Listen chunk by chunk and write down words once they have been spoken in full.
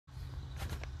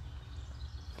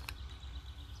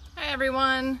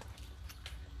everyone.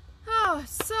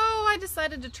 So I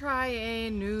decided to try a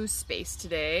new space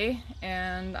today,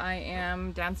 and I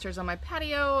am downstairs on my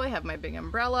patio. I have my big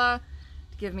umbrella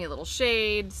to give me a little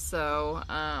shade. So,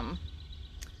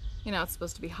 you know, it's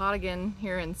supposed to be hot again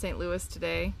here in St. Louis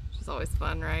today, which is always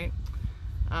fun, right?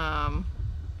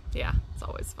 Yeah, it's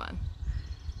always fun.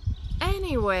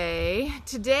 Anyway,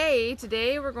 today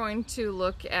we're going to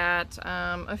look at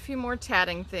a few more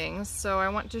tatting things. So I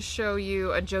want to show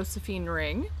you a Josephine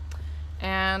ring,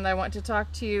 and I want to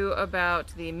talk to you about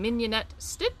the mignonette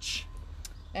stitch,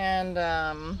 and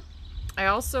I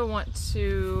also want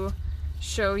to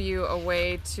show you a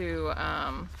way to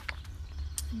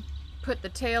put the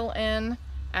tail in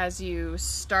as you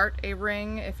start a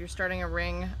ring. If you're starting a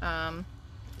ring,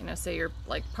 you know, say you're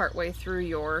like partway through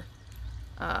your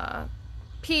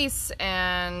piece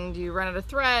and you run out of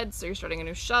thread, so you're starting a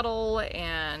new shuttle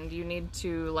and you need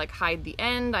to like hide the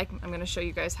end. I'm going to show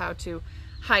you guys how to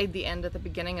hide the end at the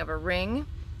beginning of a ring,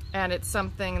 and it's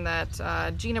something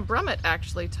that Gina Brummett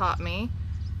actually taught me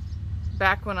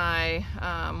back when I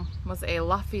was a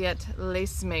Lafayette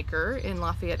lace maker in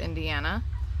Lafayette, Indiana,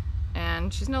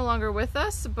 and she's no longer with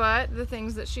us, but the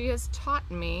things that she has taught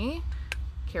me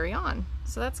carry on,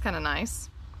 so that's kind of nice.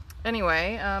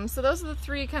 Anyway, so those are the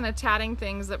three kind of tatting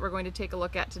things that we're going to take a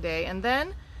look at today. And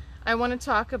then I want to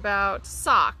talk about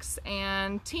socks.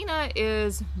 And Tina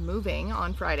is moving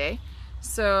on Friday,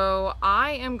 so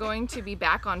I am going to be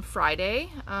back on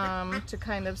Friday to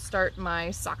kind of start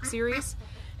my sock series.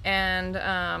 And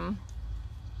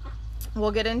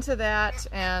we'll get into that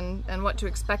and what to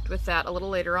expect with that a little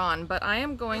later on. But I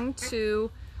am going to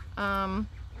turn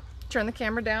the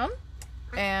camera down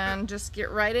and just get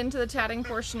right into the tatting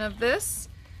portion of this.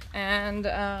 And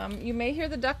you may hear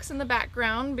the ducks in the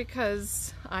background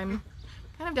because I'm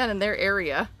kind of down in their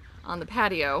area on the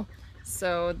patio,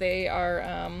 so they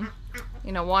are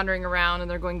you know, wandering around,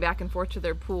 and they're going back and forth to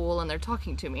their pool, and they're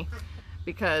talking to me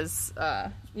because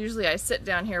usually I sit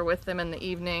down here with them in the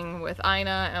evening with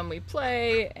Ina and we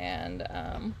play, and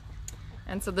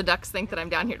so the ducks think that I'm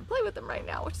down here to play with them right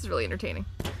now, which is really entertaining.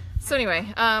 So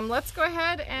anyway, let's go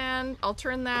ahead and I'll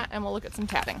turn that and we'll look at some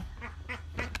tatting.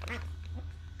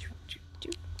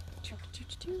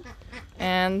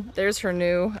 And there's her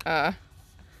new,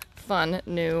 fun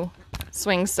new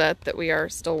swing set that we are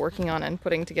still working on and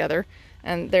putting together.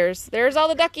 And there's all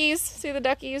the duckies. See the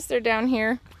duckies? They're down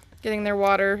here getting their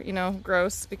water, you know,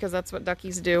 gross, because that's what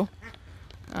duckies do.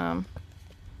 All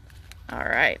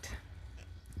right.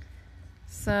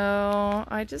 So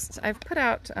I've put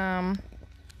out,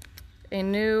 a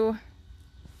new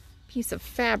piece of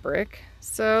fabric.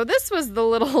 So this was the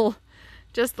little,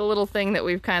 just the little thing that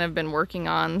we've kind of been working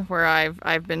on, where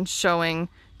I've been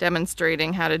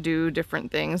demonstrating how to do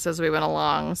different things as we went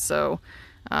along. So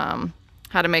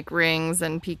how to make rings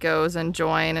and picots and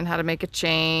join, and how to make a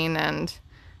chain, and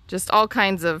just all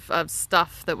kinds of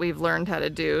stuff that we've learned how to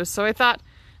do. So I thought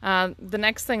the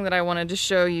next thing that I wanted to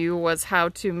show you was how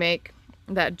to make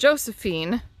that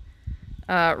Josephine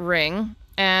ring.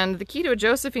 And the key to a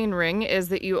Josephine ring is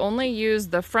that you only use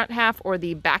the front half or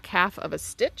the back half of a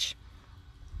stitch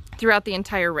throughout the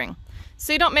entire ring.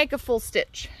 So you don't make a full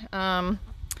stitch.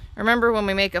 Remember, when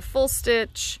we make a full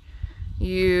stitch,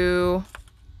 you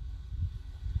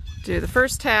do the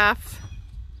first half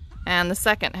and the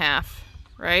second half,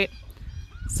 right?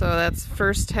 So that's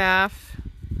first half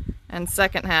and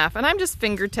second half. And I'm just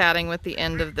finger tatting with the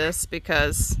end of this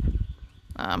because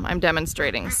I'm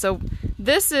demonstrating. So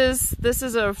this is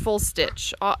a full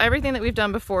stitch. Everything that we've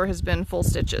done before has been full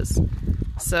stitches.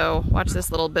 So watch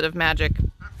this little bit of magic.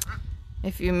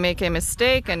 If you make a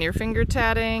mistake and you're finger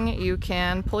tatting, you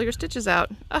can pull your stitches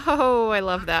out. Oh, I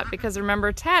love that, because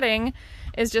remember, tatting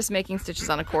is just making stitches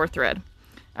on a core thread.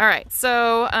 All right,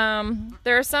 so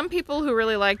there are some people who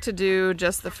really like to do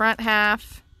just the front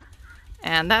half,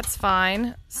 and that's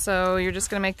fine. So you're just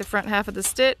gonna make the front half of the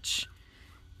stitch,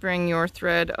 bring your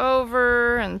thread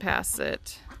over and pass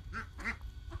it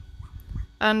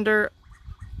under,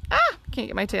 can't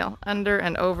get my tail, under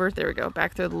and over, there we go,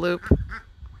 back through the loop,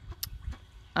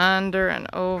 under and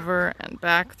over and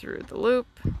back through the loop,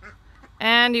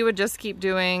 and you would just keep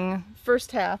doing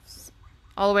first halves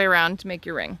all the way around to make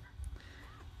your ring.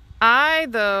 I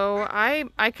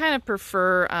kind of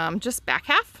prefer just back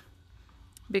half,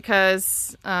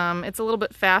 because it's a little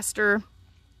bit faster,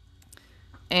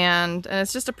 and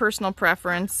it's just a personal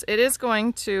preference. It is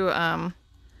going to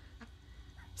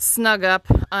snug up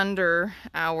under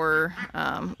our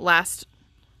last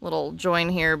little join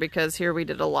here, because here we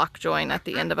did a lock join at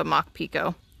the end of a mock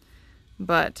picot.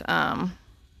 But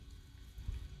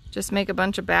just make a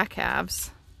bunch of back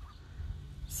halves.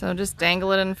 So just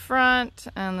dangle it in front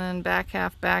and then back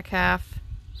half, back half,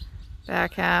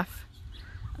 back half.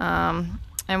 And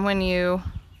when you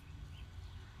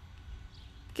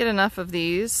get enough of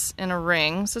these in a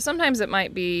ring, so sometimes it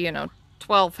might be,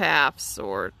 12 halves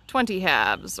or 20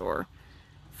 halves or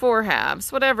 4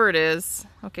 halves, whatever it is.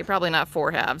 Okay, probably not 4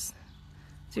 halves.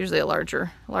 It's usually a larger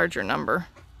number.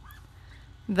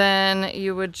 Then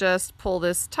you would just pull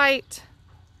this tight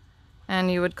and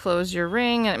you would close your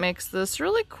ring, and it makes this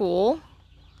really cool,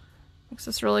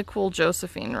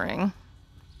 Josephine ring.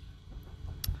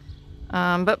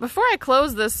 But before I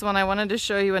close this one, I wanted to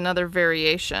show you another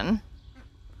variation.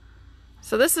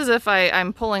 So this is if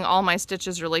I'm pulling all my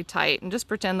stitches really tight, and just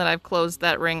pretend that I've closed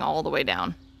that ring all the way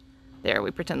down. There,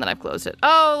 we pretend that I've closed it.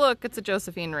 Oh, look, it's a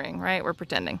Josephine ring, right? We're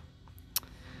pretending.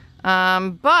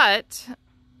 But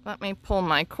let me pull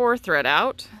my core thread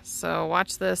out. So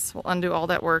watch this, we'll undo all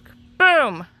that work.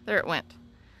 Boom! There it went.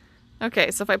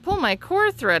 Okay, so if I pull my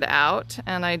core thread out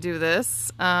and I do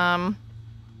this, then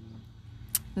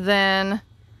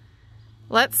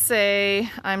let's say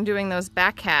I'm doing those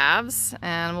back halves,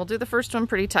 and we'll do the first one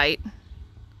pretty tight.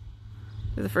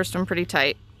 But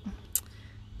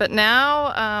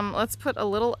now let's put a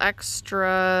little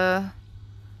extra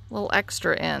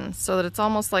in, so that it's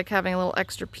almost like having a little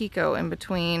extra picot in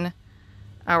between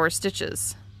our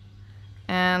stitches.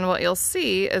 And what you'll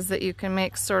see is that you can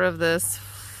make sort of this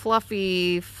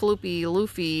fluffy, floopy,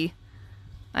 loofy,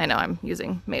 I know I'm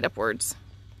using made-up words,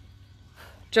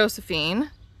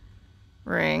 Josephine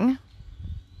ring.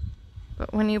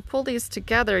 But when you pull these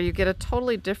together, you get a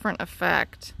totally different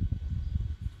effect,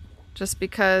 just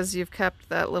because you've kept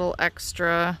that little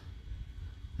extra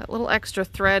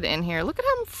thread in here. Look at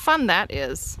how fun that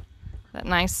is. That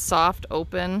nice, soft,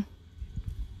 open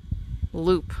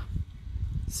loop.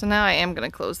 So now I am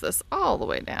going to close this all the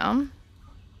way down.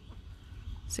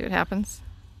 See what happens?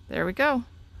 There we go.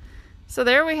 So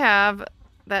there we have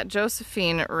that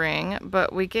Josephine ring,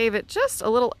 but we gave it just a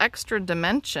little extra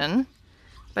dimension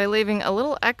by leaving a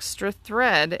little extra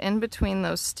thread in between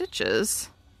those stitches,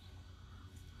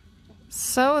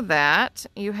 so that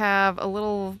you have a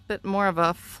little bit more of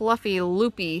a fluffy,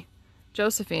 loopy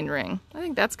Josephine ring. I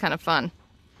think that's kind of fun.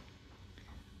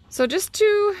 So just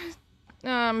two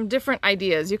different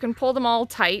ideas. You can pull them all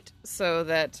tight so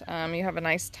that you have a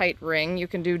nice tight ring. You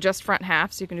can do just front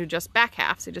halves, you can do just back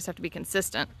halves, you just have to be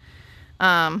consistent.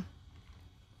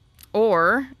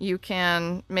 Or you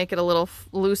can make it a little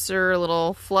looser, a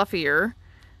little fluffier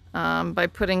by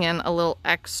putting in a little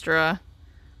extra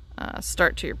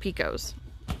start to your picots.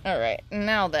 All right,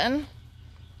 now then,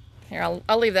 here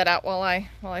I'll leave that out while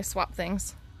I swap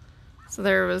things. So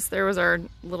there was our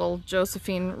little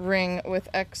Josephine ring with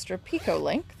extra picot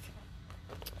length.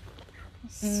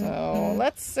 So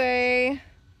let's say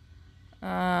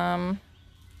we're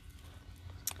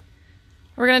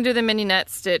gonna do the mignonette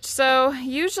stitch. So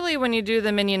usually when you do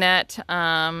the mignonette,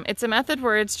 it's a method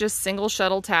where it's just single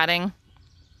shuttle tatting,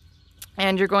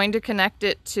 and you're going to connect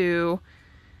it to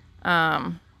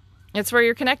it's where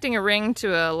you're connecting a ring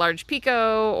to a large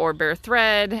picot or bare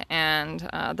thread, and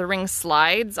the ring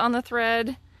slides on the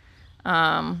thread.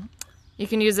 You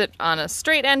can use it on a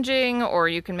straight edging, or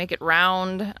you can make it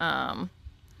round.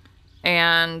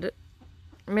 And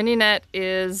mignonette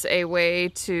is a way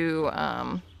to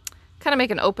kind of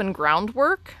make an open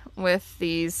groundwork with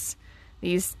these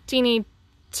teeny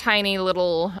tiny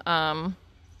little rings.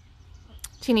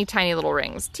 Teeny tiny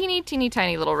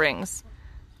little rings.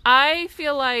 I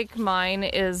feel like mine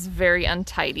is very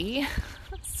untidy,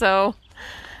 so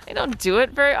I don't do it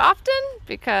very often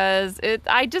because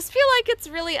I just feel like it's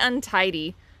really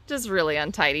untidy, just really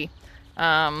untidy.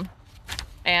 And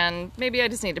maybe I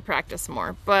just need to practice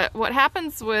more. But what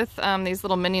happens with these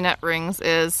little mignonette rings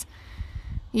is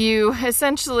you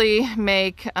essentially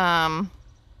make like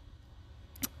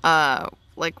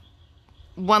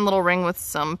one little ring with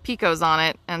some picots on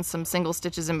it and some single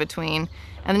stitches in between,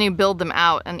 and then you build them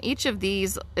out, and each of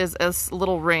these is a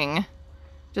little ring,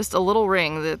 just a little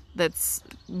ring that's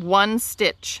one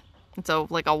stitch. It's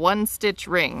like a one stitch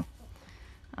ring,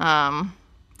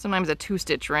 sometimes a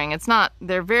 2-stitch ring.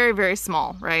 They're very, very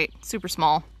small, right? Super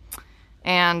small.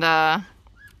 And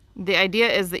the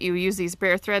idea is that you use these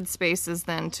bare thread spaces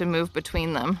then to move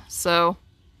between them. So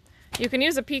you can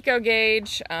use a picot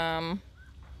gauge.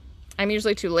 I'm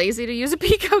usually too lazy to use a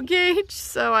picot gauge,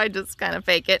 so I just kind of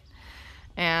fake it.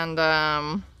 And if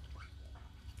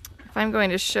I'm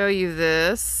going to show you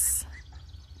this,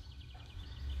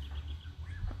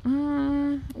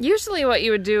 usually what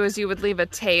you would do is you would leave a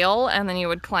tail and then you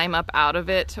would climb up out of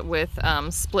it with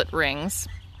split rings.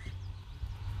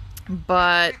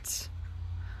 But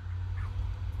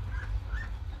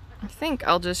I think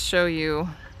I'll just show you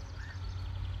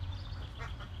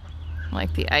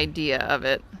like the idea of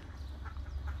it.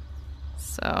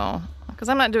 So, because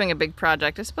I'm not doing a big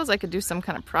project, I suppose I could do some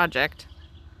kind of project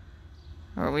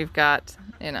where we've got,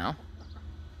 you know,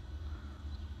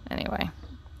 anyway.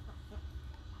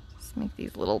 Just make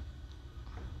these little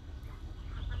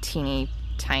teeny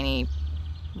tiny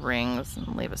rings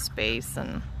and leave a space.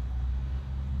 And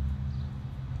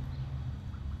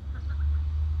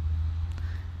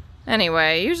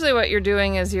anyway, usually what you're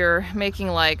doing is you're making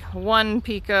like one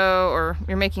picot, or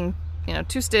you're making, you know,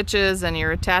 2 stitches and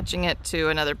you're attaching it to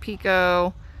another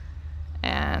picot,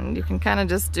 and you can kind of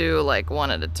just do like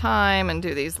one at a time and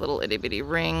do these little itty bitty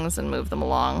rings and move them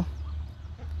along.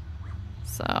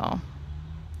 So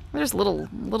there's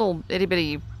little itty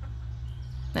bitty.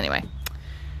 Anyway,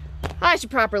 I should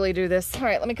properly do this. All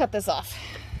right, let me cut this off.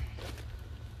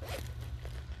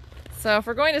 So if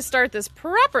we're going to start this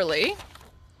properly,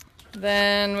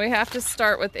 then we have to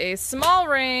start with a small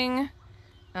ring.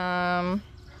 And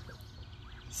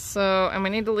we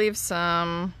need to leave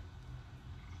some,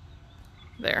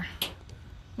 there.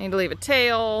 Need to leave a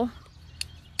tail.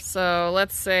 So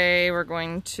let's say we're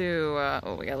going to,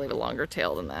 oh, we gotta leave a longer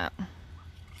tail than that.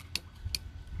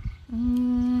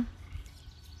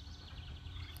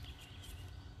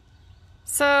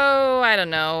 So, I don't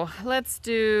know, let's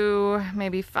do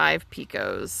maybe 5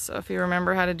 picots. So if you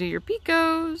remember how to do your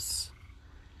picots,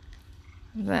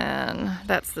 then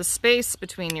that's the space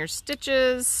between your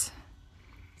stitches.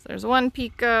 So there's 1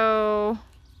 picot,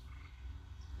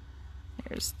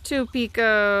 here's 2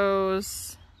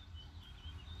 picots,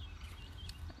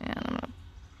 and I'm gonna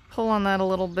pull on that a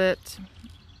little bit.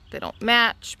 They don't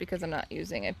match because I'm not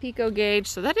using a picot gauge,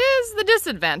 so that is the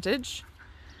disadvantage.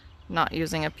 Not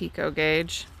using a picot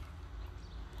gauge.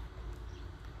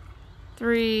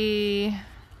 3.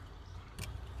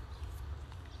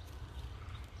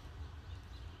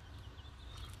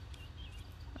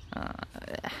 I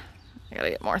gotta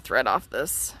get more thread off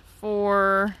this.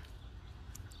 4.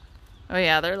 Oh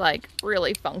yeah, they're like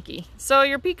really funky. So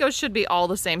your picots should be all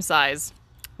the same size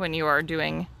when you are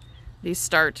doing the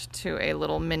start to a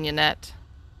little mignonette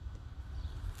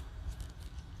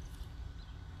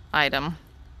item.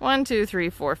 1, 2, 3,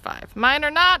 4, 5. Mine are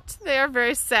not. They are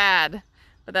very sad,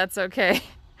 but that's okay.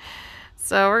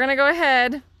 So we're gonna go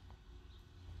ahead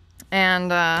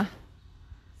and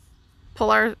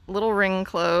pull our little ring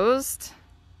closed.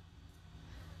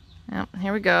 Yep,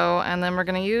 here we go. And then we're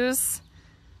gonna use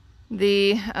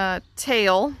the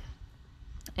tail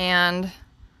and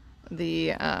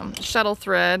the shuttle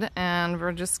thread, and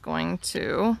we're just going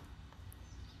to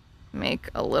make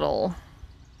a little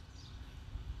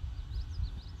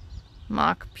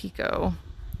mock picot.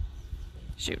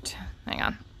 Shoot, hang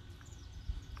on.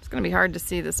 It's gonna be hard to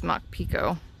see this mock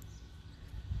picot,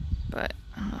 but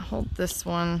I'm gonna hold this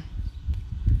one.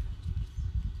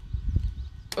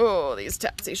 Oh, these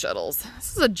Tapsi shuttles.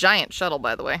 This is a giant shuttle,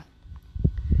 by the way.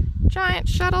 Giant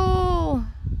shuttle!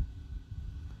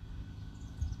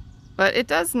 But it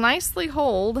does nicely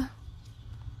hold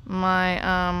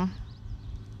my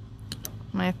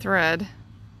my thread.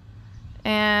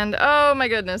 And oh my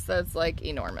goodness, that's like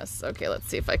enormous. Okay, let's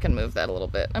see if I can move that a little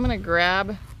bit. I'm gonna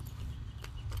grab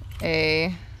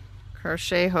a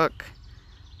crochet hook.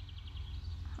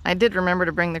 I did remember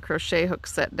to bring the crochet hook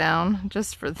set down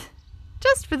just for this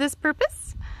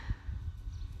purpose.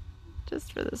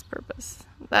 Just for this purpose.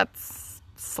 That's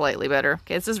slightly better.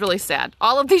 Okay, this is really sad.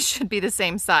 All of these should be the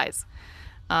same size.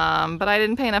 But I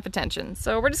didn't pay enough attention.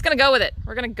 So we're just gonna go with it.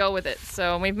 We're gonna go with it.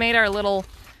 So we've made our little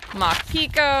mock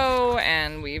picot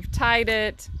and we've tied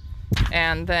it.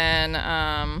 And then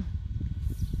I'm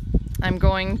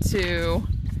going to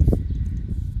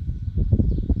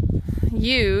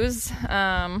use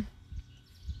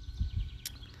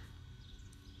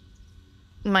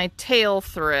my tail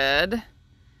thread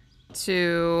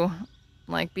to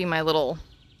like be my little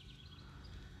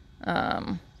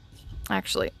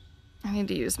actually I need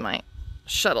to use my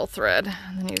shuttle thread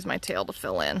and then use my tail to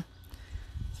fill in. So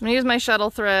I'm gonna use my shuttle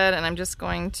thread and I'm just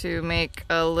going to make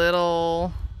a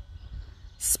little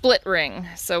split ring.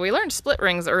 So we learned split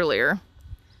rings earlier,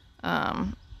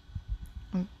 but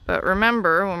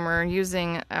remember when we're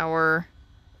using our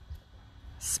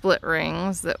split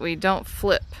rings that we don't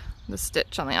flip the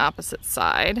stitch on the opposite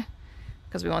side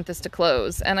because we want this to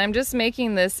close. And I'm just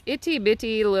making this itty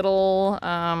bitty little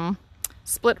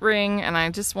split ring, and I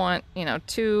just want, you know,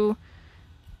 two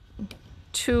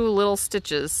little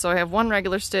stitches. So I have one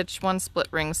regular stitch, one split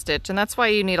ring stitch, and that's why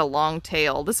you need a long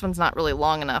tail. This one's not really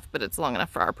long enough, but it's long enough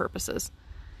for our purposes.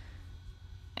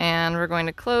 And we're going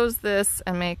to close this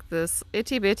and make this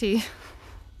itty bitty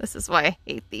This is why I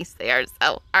hate these. They are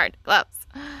so hard to close.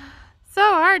 So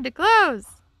hard to close.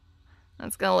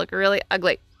 That's gonna look really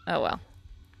ugly. Oh well.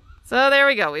 So there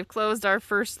we go. We've closed our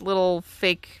first little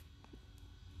fake,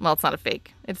 well, it's not a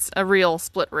fake. It's a real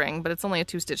split ring, but it's only a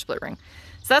 2-stitch split ring.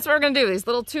 So that's what we're gonna do. These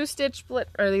little 2-stitch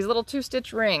these little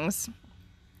 2-stitch rings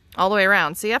all the way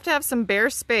around. So you have to have some bare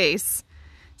space.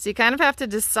 So you kind of have to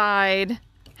decide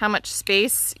how much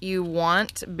space you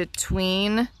want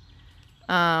between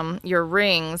your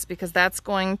rings, because that's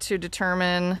going to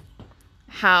determine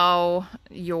how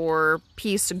your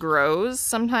piece grows.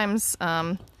 Sometimes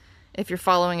if you're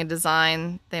following a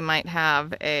design, they might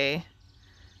have a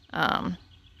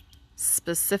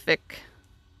specific,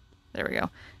 there we go,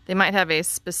 they might have a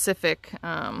specific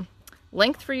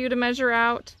length for you to measure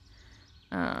out,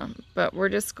 but we're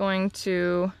just going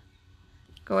to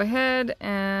go ahead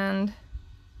and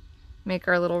make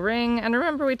our little ring. And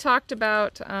remember, we talked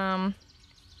about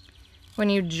when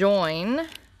you join,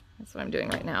 that's what I'm doing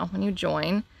right now, when you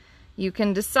join, you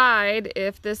can decide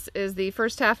if this is the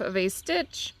first half of a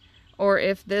stitch or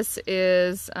if this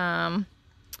is not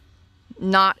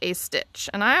a stitch.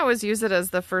 And I always use it as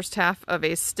the first half of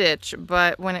a stitch,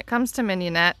 but when it comes to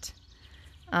mignonette,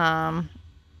 I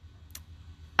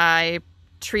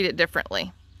treat it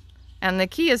differently. And the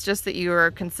key is just that you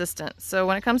are consistent. So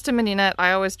when it comes to mignonette,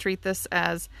 I always treat this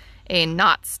as a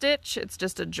knot stitch. It's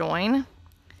just a join.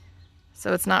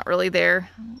 So it's not really there.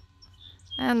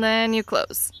 And then you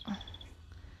close.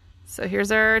 So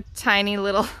here's our tiny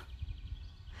little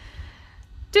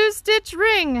 2-stitch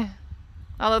ring.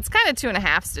 Although it's kind of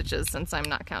 2.5 stitches since I'm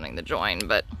not counting the join,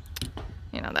 but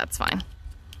you know, that's fine.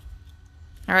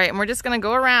 All right, and we're just gonna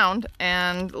go around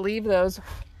and leave those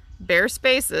bare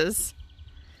spaces.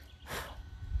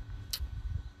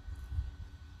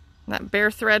 That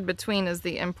bare thread between is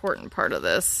the important part of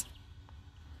this.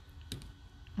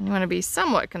 You want to be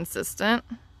somewhat consistent.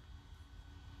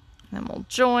 Then we'll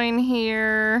join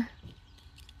here.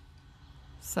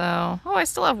 So, oh, I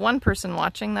still have one person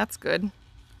watching. That's good.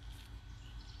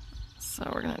 So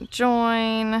we're going to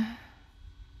join.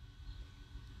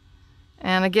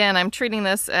 And again, I'm treating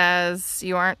this as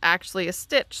you aren't actually a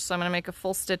stitch, so I'm going to make a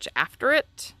full stitch after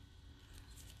it.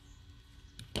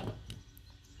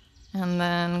 And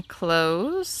then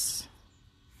close.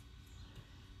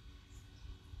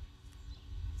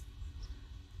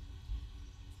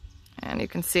 And you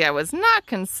can see I was not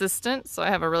consistent, so I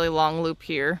have a really long loop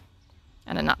here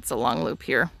and a not so long loop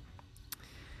here.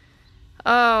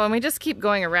 Oh, and we just keep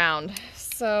going around.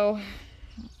 So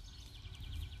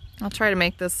I'll try to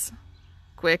make this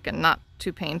quick and not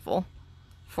too painful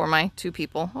for my 2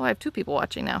 people. Oh, I have 2 people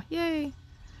watching now. Yay!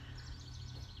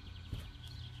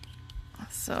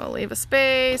 So leave a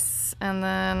space, and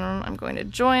then I'm going to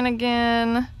join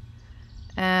again.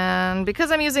 And because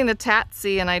I'm using the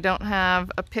Tatsi and I don't have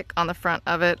a pick on the front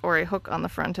of it or a hook on the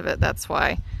front of it, that's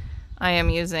why I am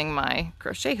using my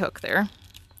crochet hook there.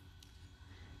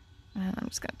 And I'm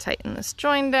just going to tighten this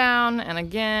join down, and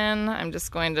again I'm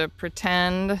just going to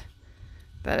pretend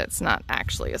that it's not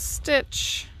actually a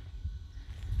stitch.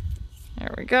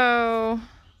 There we go.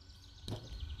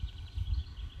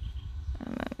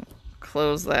 And then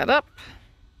close that up.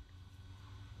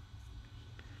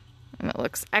 And it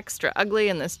looks extra ugly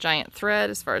in this giant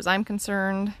thread as far as I'm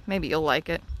concerned. Maybe you'll like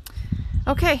it.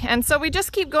 Okay, and so we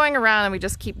just keep going around and we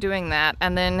just keep doing that.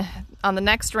 And then on the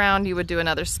next round you would do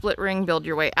another split ring, build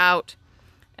your way out,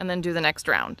 and then do the next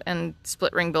round. And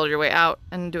split ring, build your way out,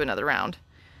 and do another round.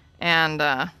 And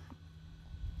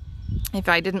if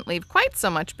I didn't leave quite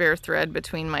so much bare thread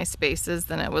between my spaces,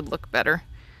 then it would look better.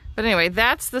 But anyway,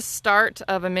 that's the start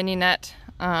of a mignonette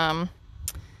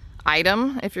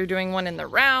item if you're doing one in the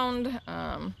round.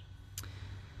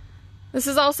 This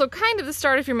is also kind of the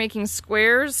start if you're making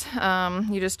squares.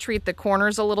 You just treat the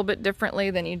corners a little bit differently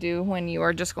than you do when you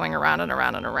are just going around and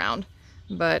around and around.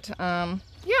 But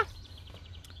yeah,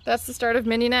 that's the start of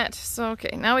mignonette. So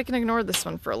okay, now we can ignore this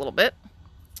one for a little bit.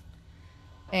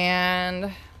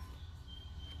 And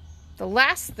the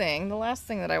last thing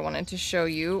that I wanted to show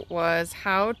you was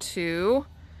how to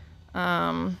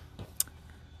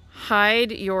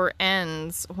hide your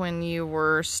ends when you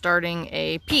were starting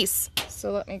a piece.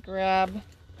 So let me grab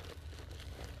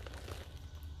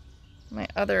my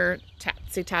other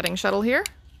Tatsi tatting shuttle here.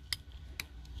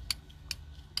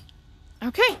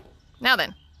 Okay, now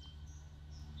then,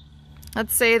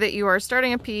 let's say that you are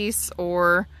starting a piece,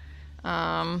 or you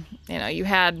know, you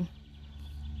had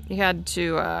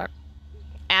to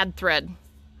add thread.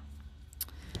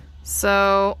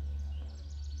 So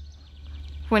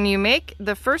when you make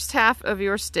the first half of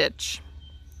your stitch,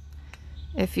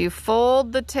 if you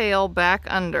fold the tail back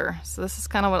under, so this is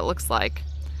kind of what it looks like.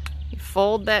 You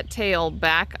fold that tail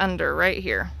back under right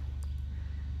here,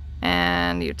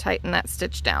 and you tighten that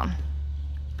stitch down.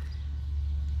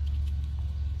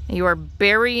 You are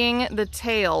burying the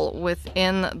tail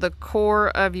within the core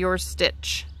of your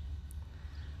stitch.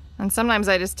 And sometimes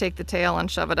I just take the tail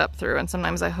and shove it up through, and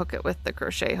sometimes I hook it with the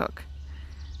crochet hook.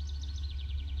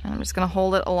 And I'm just going to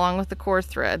hold it along with the core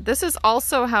thread. This is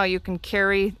also how you can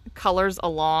carry colors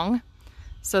along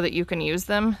so that you can use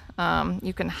them.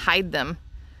 You can hide them.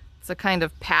 It's a kind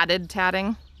of padded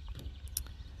tatting.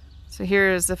 So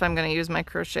here's if I'm going to use my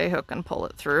crochet hook and pull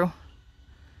it through.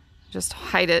 Just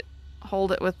hide it,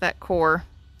 hold it with that core.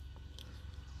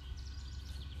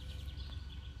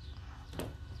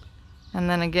 And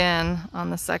then again on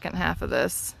the second half of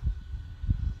this,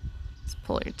 just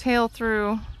pull your tail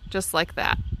through just like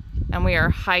that. And we are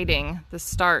hiding the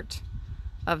start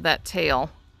of that tail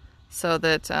so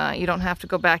that you don't have to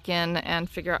go back in and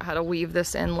figure out how to weave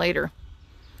this in later.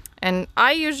 And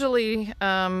I usually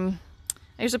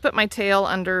put my tail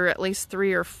under at least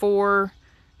 3 or 4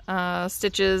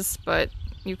 stitches, but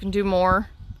you can do more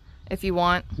if you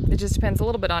want. It just depends a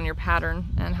little bit on your pattern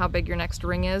and how big your next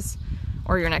ring is,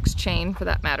 or your next chain for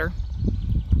that matter.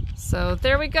 So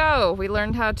there we go. We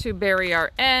learned how to bury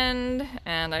our end,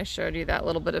 and I showed you that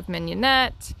little bit of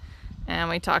mignonette, and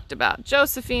we talked about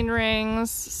Josephine rings.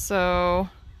 So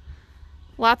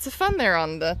lots of fun there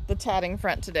on the tatting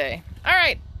front today. All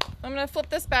right, I'm gonna flip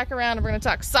this back around and we're gonna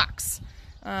talk socks.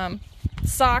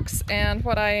 Socks and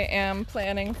what I am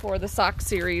planning for the sock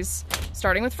series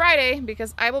starting with Friday,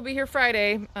 because I will be here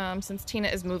Friday since Tina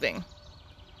is moving.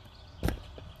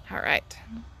 All right,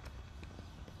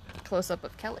 close up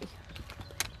of Kelly.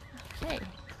 Okay,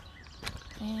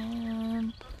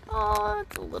 and oh,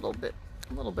 it's a little bit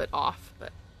off,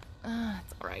 but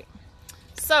it's all right.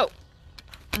 So,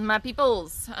 my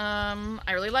peoples,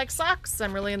 I really like socks.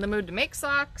 I'm really in the mood to make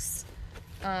socks.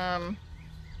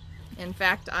 In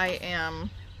fact, I am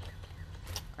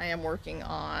working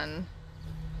on,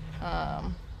 I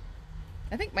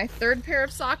think my 3rd pair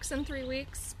of socks in 3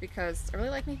 weeks, because I really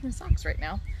like making socks right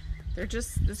now. It's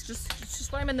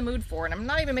just what I'm in the mood for, and I'm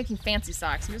not even making fancy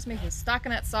socks. I'm just making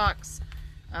stockinette socks.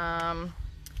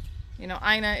 You know,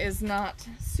 Ina is not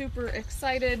super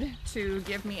excited to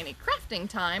give me any crafting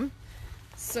time,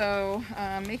 so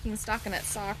making stockinette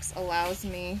socks allows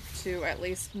me to at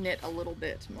least knit a little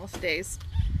bit most days.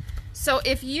 So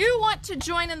if you want to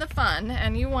join in the fun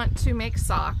and you want to make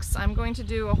socks, I'm going to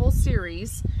do a whole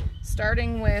series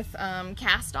starting with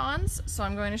cast-ons. So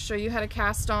I'm going to show you how to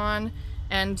cast on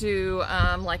and do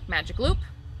like magic loop,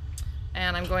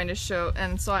 and I'm going to show,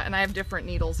 and I have different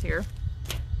needles here.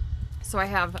 So I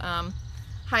have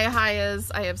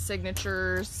Hiya-Hiyas, I have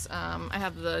signatures, I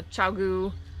have the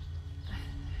ChiaoGoo,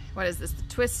 what is this, the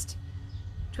Twist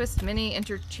Mini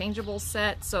interchangeable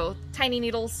set, so tiny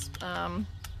needles,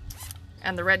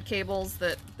 and the red cables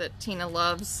that Tina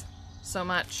loves so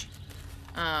much.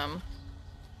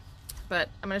 But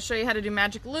I'm going to show you how to do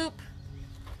magic loop,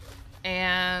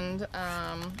 and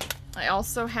I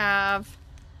also have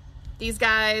these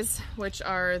guys, which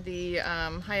are the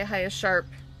Hiya-Hiya Sharp,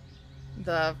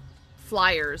 the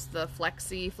flyers, the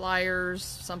Flexi flyers,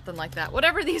 something like that.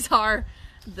 Whatever these are,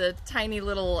 the tiny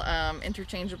little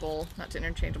interchangeable, not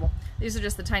interchangeable, these are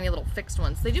just the tiny little fixed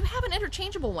ones. They do have an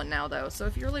interchangeable one now though, so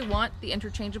if you really want the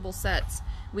interchangeable sets,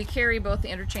 we carry both the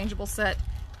interchangeable set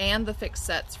and the fixed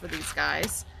sets for these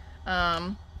guys.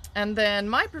 And then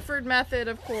my preferred method,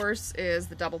 of course, is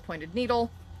the double pointed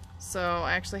needle. So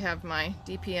I actually have my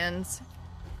DPNs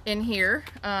in here,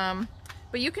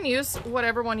 but you can use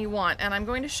whatever one you want. And I'm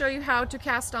going to show you how to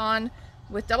cast on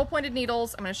with double pointed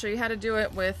needles. I'm going to show you how to do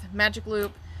it with magic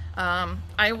loop.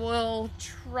 I will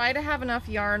try to have enough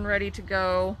yarn ready to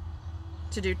go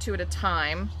to do 2 at a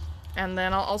time. And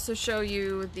then I'll also show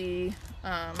you the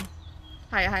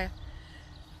Hiya-Hiya.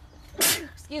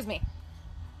 Excuse me.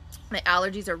 My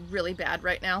allergies are really bad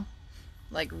right now.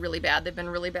 Like really bad. They've been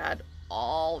really bad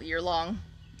all year long.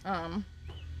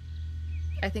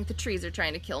 I think the trees are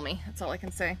trying to kill me. That's all I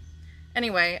can say.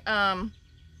 Anyway,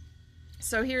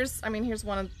 so here's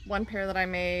one pair that I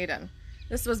made, and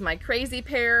this was my crazy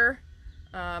pair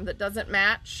that doesn't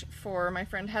match for my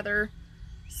friend Heather.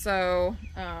 So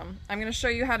I'm going to show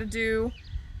you how to do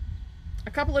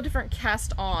a couple of different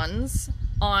cast-ons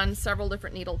on several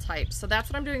different needle types. So that's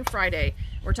what I'm doing Friday.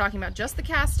 We're talking about just the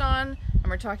cast-on, and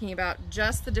we're talking about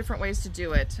just the different ways to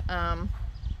do it.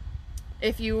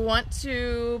 If you want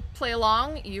to play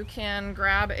along, you can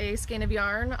grab a skein of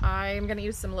yarn. I'm going to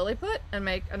use some Lilliput and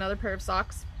make another pair of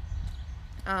socks.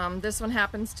 This one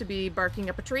happens to be Barking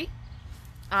Up a Tree.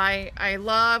 I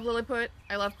love Lilliput.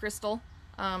 I love Crystal.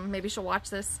 Maybe she'll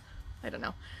watch this. I don't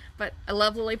know. But I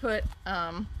love Lilliput,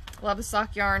 love the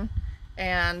sock yarn,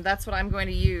 and that's what I'm going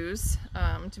to use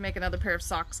to make another pair of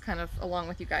socks kind of along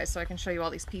with you guys so I can show you all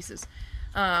these pieces.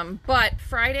 But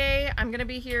Friday I'm gonna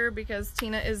be here because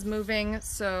Tina is moving,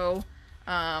 so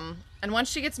and once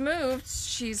she gets moved,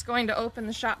 she's going to open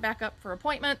the shop back up for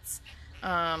appointments.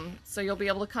 So you'll be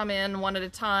able to come in one at a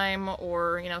time,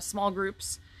 or, you know, small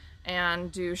groups,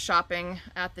 and do shopping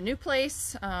at the new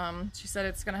place. She said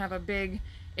it's gonna have a big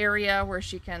area where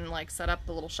she can like set up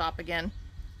the little shop again,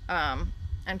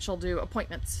 and she'll do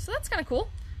appointments. So that's kind of cool.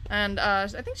 And I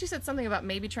think she said something about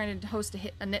maybe trying to host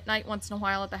a knit night once in a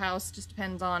while at the house. Just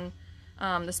depends on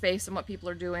the space and what people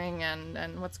are doing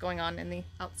and what's going on in the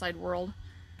outside world.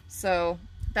 So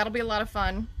that'll be a lot of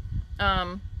fun.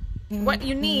 What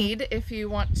you need if you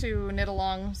want to knit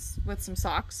along with some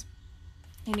socks,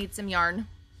 you need some yarn,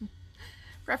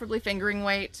 preferably fingering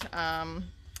weight.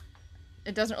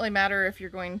 It doesn't really matter if you're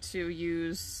going to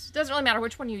use, it doesn't really matter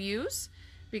which one you use,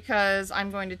 because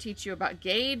I'm going to teach you about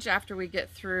gauge after we get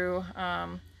through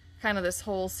kind of this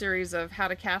whole series of how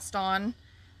to cast on.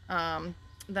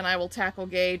 Then I will tackle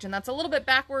gauge, and that's a little bit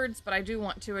backwards, but I do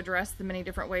want to address the many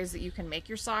different ways that you can make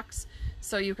your socks,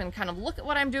 so you can kind of look at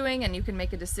what I'm doing and you can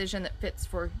make a decision that fits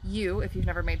for you if you've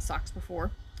never made socks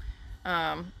before.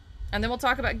 And then we'll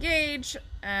talk about gauge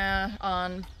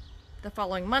on the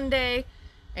following Monday,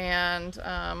 and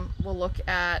we'll look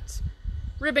at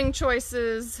ribbing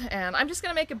choices, and I'm just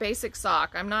going to make a basic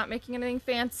sock. I'm not making anything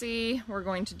fancy. We're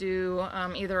going to do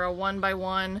either a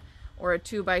 1x1 or a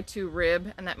 2x2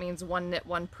 rib, and that means 1 knit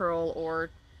 1 purl, or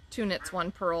 2 knits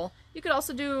 1 purl. You could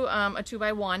also do a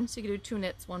 2x1, so you could do 2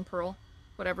 knits 1 purl,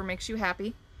 whatever makes you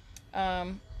happy.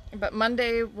 But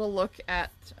Monday we'll look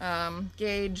at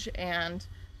gauge and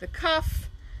the cuff,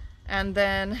 and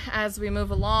then as we move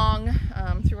along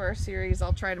through our series,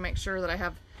 I'll try to make sure that I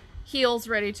have heels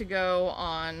ready to go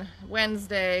on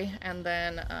Wednesday, and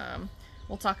then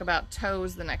we'll talk about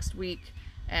toes the next week,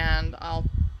 and I'll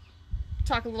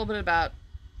talk a little bit about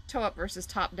toe up versus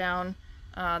top down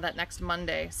that next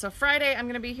Monday. So Friday I'm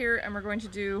going to be here, and we're going to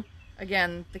do,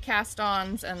 again, the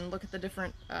cast-ons and look at the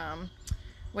different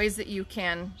ways that you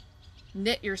can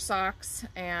knit your socks,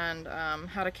 and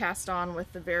how to cast on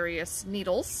with the various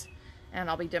needles, and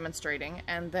I'll be demonstrating.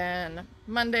 And then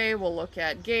Monday we'll look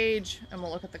at gauge, and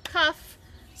we'll look at the cuff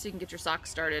so you can get your socks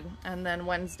started. And then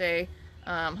Wednesday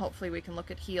hopefully we can look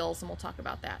at heels, and we'll talk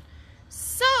about that.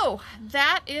 So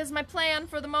that is my plan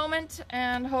for the moment,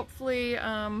 and hopefully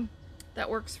that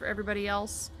works for everybody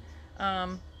else.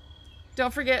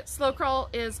 Don't forget, Slow Crawl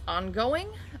is ongoing.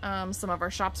 Some of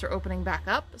our shops are opening back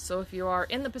up, so if you are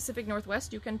in the Pacific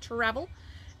Northwest, you can travel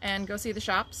and go see the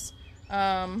shops.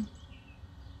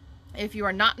 If you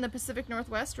are not in the Pacific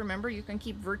Northwest, remember, you can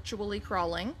keep virtually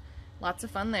crawling. Lots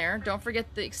of fun there. Don't forget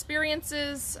the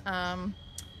experiences.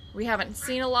 We haven't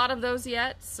seen a lot of those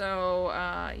yet,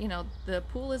 so you know, the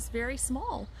pool is very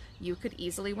small. You could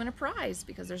easily win a prize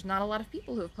because there's not a lot of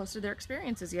people who have posted their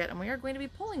experiences yet, and we are going to be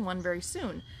pulling one very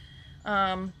soon.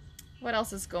 What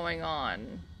else is going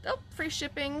on? Oh, free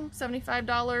shipping,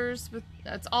 $75.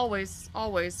 It's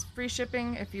always free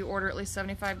shipping if you order at least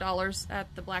 $75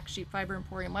 at the Black Sheep Fiber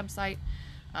Emporium website.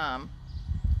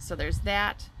 So there's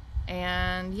that,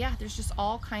 and yeah, there's just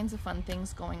all kinds of fun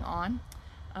things going on.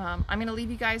 I'm going to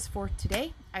leave you guys for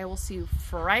today. I will see you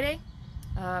Friday,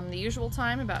 the usual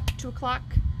time, about 2 o'clock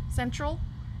Central.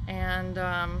 And,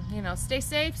 you know, stay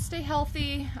safe, stay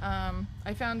healthy.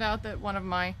 I found out that one of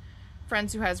my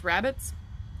friends who has rabbits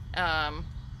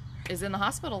is in the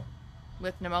hospital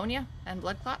with pneumonia and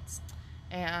blood clots.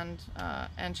 And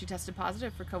she tested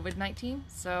positive for COVID-19.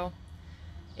 So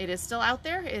it is still out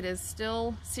there. It is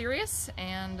still serious.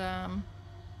 And,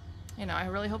 you know, I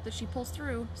really hope that she pulls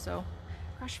through. So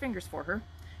cross your fingers for her.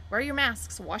 Wear your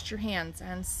masks, wash your hands,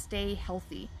 and stay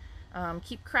healthy.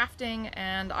 Keep crafting,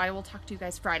 and I will talk to you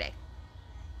guys Friday.